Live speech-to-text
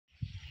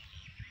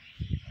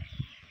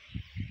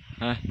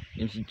Hi,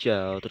 em xin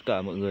chào tất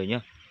cả mọi người nhé.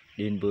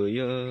 Đến với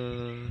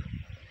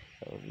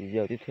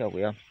video tiếp theo của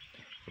em.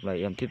 Hôm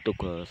nay em tiếp tục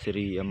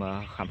series em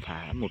khám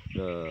phá một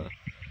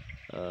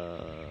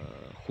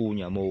khu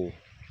nhà mồ.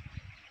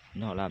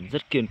 Nó làm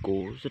rất kiên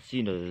cố, rất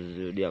chi là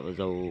đẹp và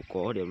giàu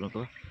có đẹp luôn các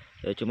bác.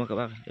 Đây trước mắt các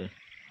bác. Đây.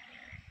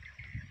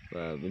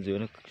 Và bên dưới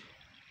nó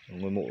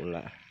ngôi mộ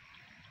lạ.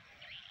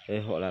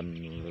 Đây họ làm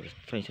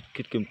tranh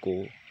rất kiên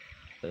cố.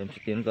 Đây, em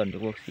sẽ tiến gần cho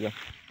các bác xem.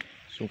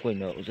 Xung quanh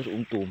nó rất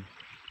tùm.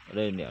 Ở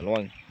đây nẻ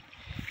loanh.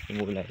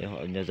 Ngôi này họ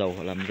nhà giàu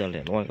họ làm giờ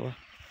lẻ loi các bác.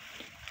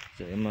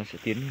 Giờ em sẽ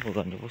tiến vào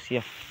gần cho các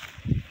xem.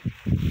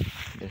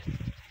 Đây.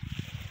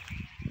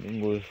 Những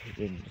ngôi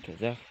bên cảm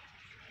giác.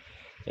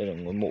 Đây là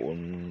ngôi mộ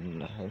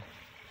là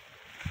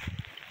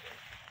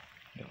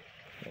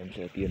em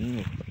sẽ tiến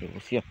vào để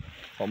các xem.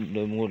 Họ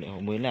đời mua lại họ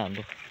mới làm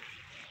thôi.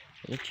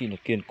 Rất chi là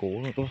kiên cố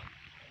luôn các bác.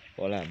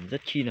 Họ làm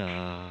rất chi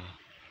là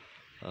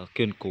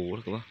kiên cố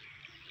đấy các bác.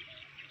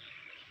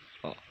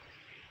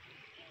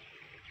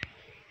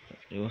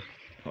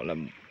 Họ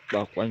làm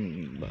bao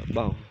quanh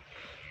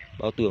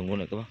bao tường luôn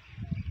này các bác.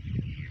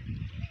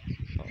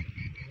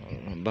 Họ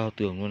làm bao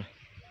tường luôn này.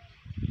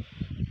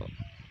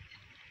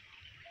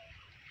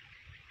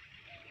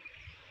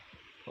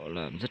 Họ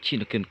làm rất chi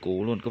là kiên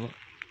cố luôn các bác.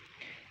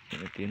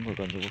 Mình tiến vào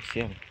gần cho bác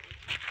xem.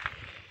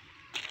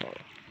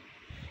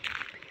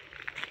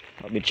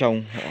 Họ bên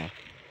trong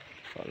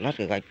họ lát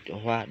cái gạch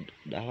hoa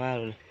đá hoa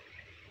luôn.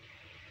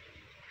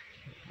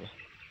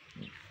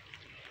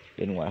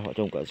 Bên ngoài họ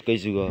trồng cả cây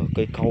dừa,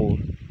 cây cau.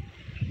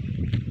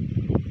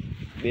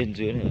 Bên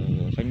dưới là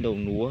cánh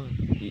đồng lúa.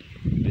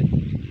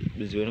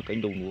 Bên dưới là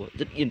cánh đồng lúa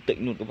rất yên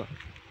tĩnh luôn các bạn.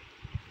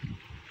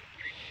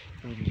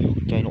 Nhiều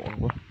chai nọ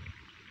quá.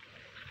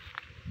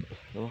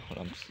 Đó, họ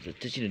làm rất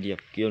chi là đẹp.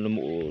 Kia là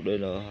mộ, đây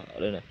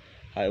là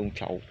hai ông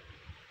cháu.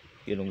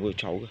 Kia là ngôi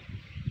cháu kìa.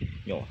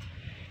 Nhỏ.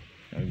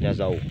 Nhà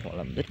giàu họ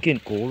làm rất kiên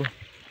cố luôn.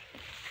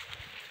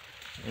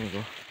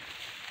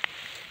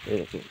 Đây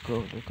là cái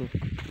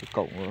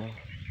cổng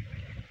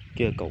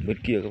kia, cổng bên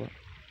kia các bạn.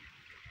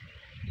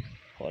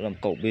 Họ làm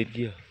cổng bên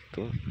kia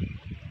các bạn.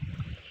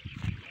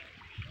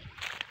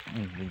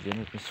 Bên dưới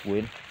là cái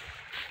suối này.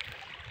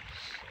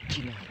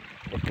 Chi là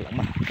rất lãng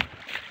mạn.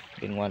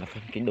 Bên ngoài là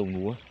cánh đồng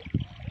lúa.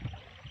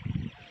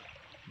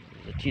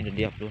 Rất chi là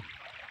đẹp luôn.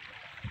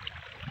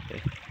 Đây.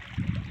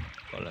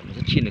 Họ làm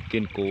rất chi là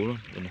kiên cố luôn.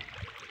 Đây này.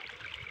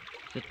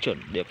 Rất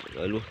chuẩn đẹp ở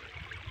đây luôn.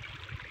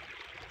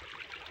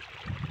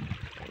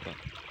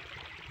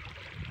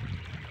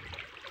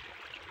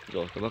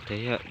 Rồi các bác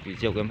thấy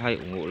video của em hay,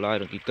 ủng hộ like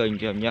đăng ký kênh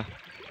cho em nhé.